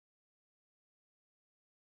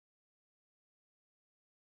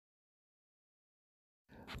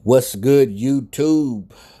What's good,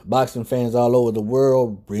 YouTube? Boxing fans all over the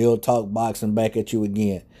world. Real Talk Boxing back at you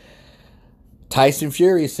again. Tyson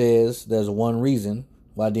Fury says there's one reason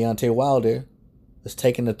why Deontay Wilder is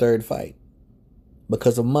taking the third fight.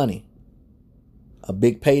 Because of money. A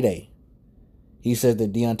big payday. He says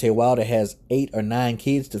that Deontay Wilder has 8 or 9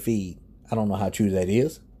 kids to feed. I don't know how true that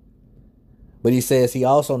is. But he says he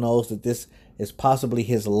also knows that this is possibly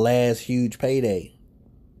his last huge payday.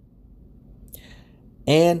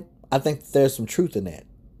 And I think there's some truth in that.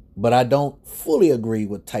 But I don't fully agree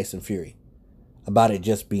with Tyson Fury about it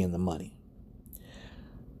just being the money.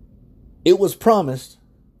 It was promised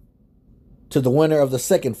to the winner of the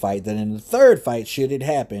second fight that in the third fight, should it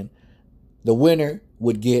happen, the winner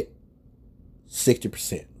would get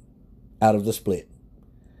 60% out of the split.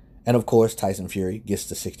 And of course, Tyson Fury gets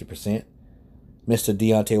the 60%. Mr.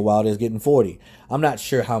 Deontay Wilder is getting 40%. I'm not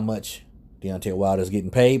sure how much Deontay Wilder is getting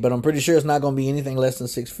paid, but I'm pretty sure it's not going to be anything less than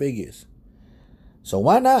 6 figures. So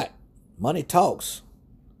why not? Money talks.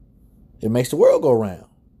 It makes the world go round.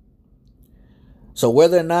 So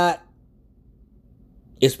whether or not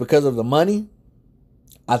it's because of the money,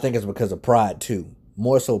 I think it's because of pride too.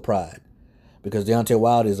 More so pride. Because Deontay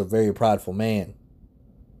Wilder is a very prideful man.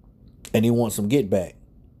 And he wants some get back.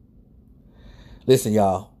 Listen,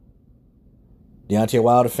 y'all. Deontay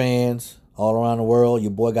Wilder fans all around the world,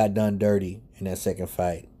 your boy got done dirty in that second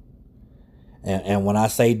fight. And when I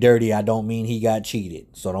say dirty, I don't mean he got cheated.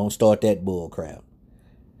 So don't start that bull crap.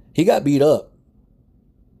 He got beat up.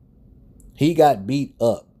 He got beat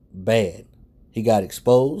up bad. He got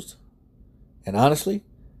exposed. And honestly,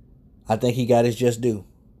 I think he got his just due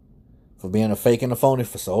for being a fake and a phony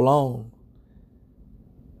for so long.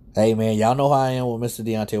 Hey, man, y'all know how I am with Mr.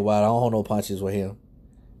 Deontay Wilder. I don't hold no punches with him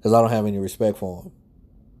because I don't have any respect for him.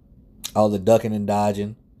 All the ducking and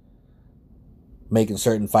dodging, making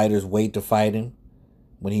certain fighters wait to fight him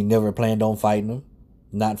when he never planned on fighting them,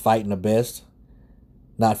 not fighting the best,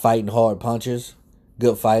 not fighting hard punchers,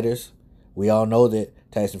 good fighters. We all know that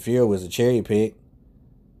Tyson Fury was a cherry pick,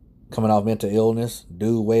 coming off mental illness.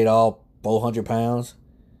 Dude weighed all 400 pounds.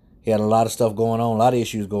 He had a lot of stuff going on, a lot of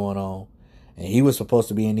issues going on. And he was supposed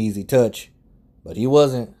to be an easy touch, but he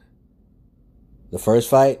wasn't. The first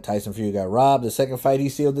fight, Tyson Fury got robbed. The second fight, he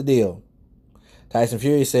sealed the deal. Tyson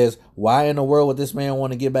Fury says, why in the world would this man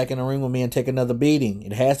want to get back in the ring with me and take another beating?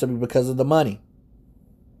 It has to be because of the money.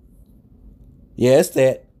 Yeah, it's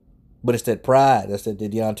that. But it's that pride. That's that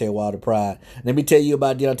Deontay Wilder pride. Let me tell you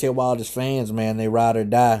about Deontay Wilder's fans, man. They ride or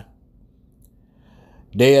die.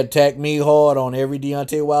 They attack me hard on every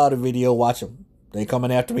Deontay Wilder video. Watch them. They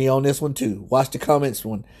coming after me on this one too. Watch the comments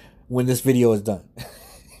when this video is done.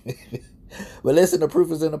 But listen, the proof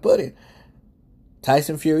is in the pudding.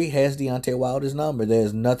 Tyson Fury has Deontay Wilder's number.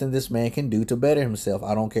 There's nothing this man can do to better himself.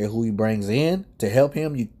 I don't care who he brings in to help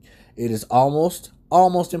him. It is almost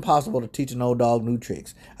impossible to teach an old dog new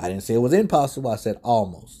tricks. I didn't say it was impossible. I said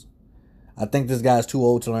almost. I think this guy's too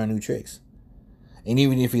old to learn new tricks. And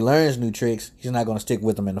even if he learns new tricks, he's not going to stick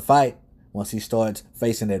with them in the fight once he starts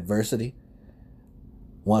facing adversity.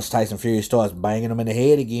 Once Tyson Fury starts banging him in the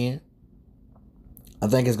head again, I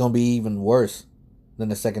think it's going to be even worse than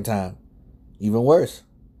the second time. Even worse.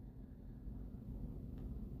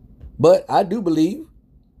 But I do believe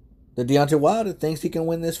that Deontay Wilder thinks he can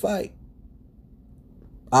win this fight.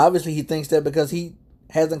 Obviously, he thinks that because he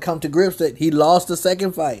hasn't come to grips that he lost the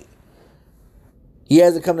second fight. He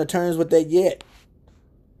hasn't come to terms with that yet.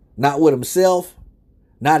 Not with himself.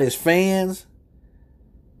 Not his fans.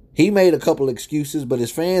 He made a couple excuses, but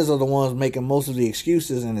his fans are the ones making most of the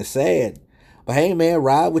excuses, and it's sad. But hey, man,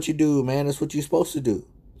 ride what you do, man. That's what you're supposed to do.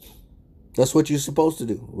 That's what you're supposed to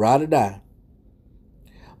do. Ride or die.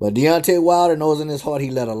 But Deontay Wilder knows in his heart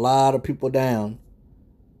he let a lot of people down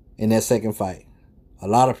in that second fight. A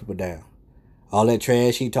lot of people down. All that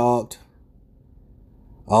trash he talked.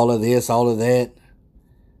 All of this, all of that.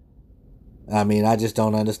 I mean, I just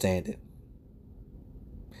don't understand it.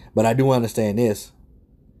 But I do understand this.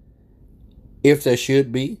 If there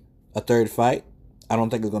should be a third fight, I don't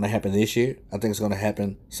think it's going to happen this year. I think it's going to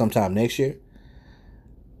happen sometime next year.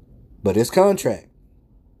 But it's contract.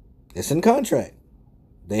 It's in contract.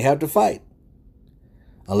 They have to fight.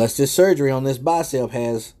 Unless this surgery on this bicep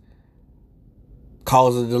has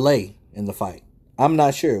caused a delay in the fight. I'm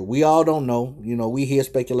not sure. We all don't know. You know, we hear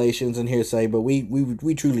speculations and hearsay, but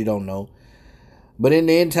we truly don't know. But in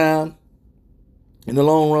the end time, in the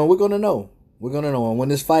long run, we're going to know. We're going to know. And when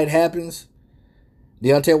this fight happens,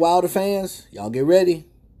 Deontay Wilder fans, y'all get ready.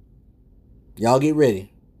 Y'all get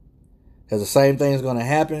ready. Because the same thing is going to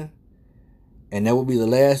happen. And that will be the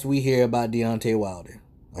last we hear about Deontay Wilder.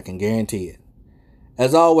 I can guarantee it.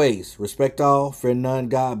 As always, respect all, friend none,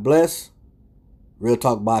 God bless. Real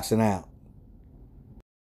Talk Boxing out.